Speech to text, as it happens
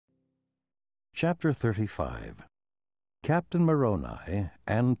Chapter 35. Captain Moroni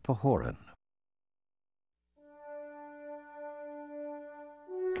and Pahoran.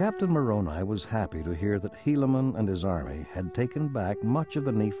 Captain Moroni was happy to hear that Helaman and his army had taken back much of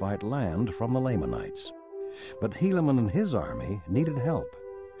the Nephite land from the Lamanites. But Helaman and his army needed help.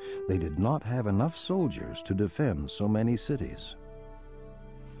 They did not have enough soldiers to defend so many cities.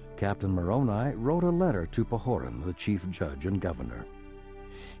 Captain Moroni wrote a letter to Pahoran, the chief judge and governor.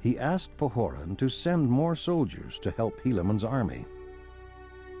 He asked Pahoran to send more soldiers to help Helaman's army.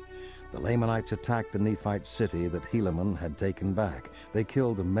 The Lamanites attacked the Nephite city that Helaman had taken back. They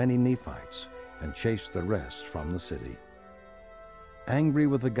killed many Nephites and chased the rest from the city. Angry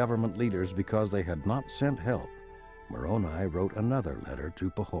with the government leaders because they had not sent help, Moroni wrote another letter to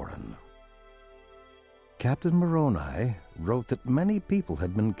Pahoran. Captain Moroni wrote that many people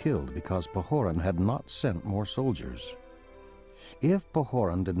had been killed because Pahoran had not sent more soldiers. If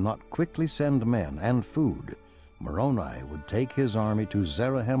Pahoran did not quickly send men and food, Moroni would take his army to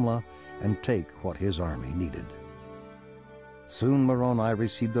Zarahemla and take what his army needed. Soon Moroni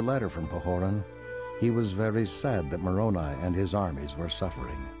received a letter from Pahoran. He was very sad that Moroni and his armies were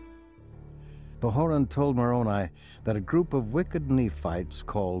suffering. Pahoran told Moroni that a group of wicked Nephites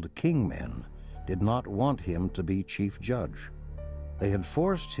called kingmen did not want him to be chief judge. They had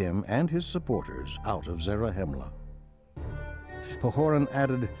forced him and his supporters out of Zarahemla. Pahoran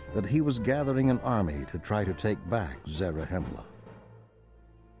added that he was gathering an army to try to take back Zarahemla.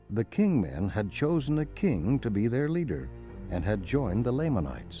 The kingmen had chosen a king to be their leader and had joined the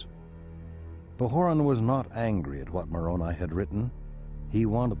Lamanites. Pahoran was not angry at what Moroni had written. He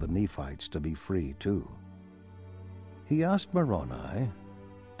wanted the Nephites to be free too. He asked Moroni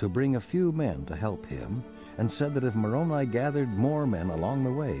to bring a few men to help him and said that if Moroni gathered more men along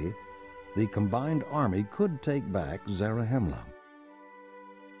the way, the combined army could take back Zarahemla.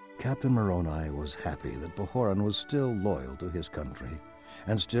 Captain Moroni was happy that Pahoran was still loyal to his country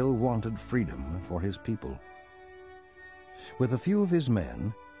and still wanted freedom for his people. With a few of his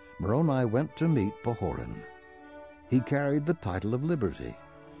men, Moroni went to meet Pahoran. He carried the title of liberty,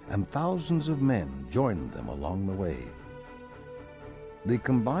 and thousands of men joined them along the way. The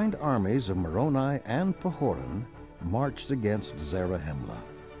combined armies of Moroni and Pahoran marched against Zarahemla.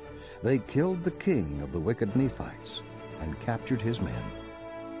 They killed the king of the wicked Nephites and captured his men.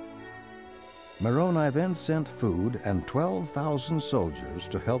 Moroni then sent food and 12,000 soldiers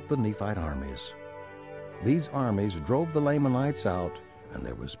to help the Nephite armies. These armies drove the Lamanites out, and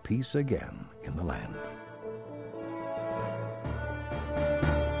there was peace again in the land.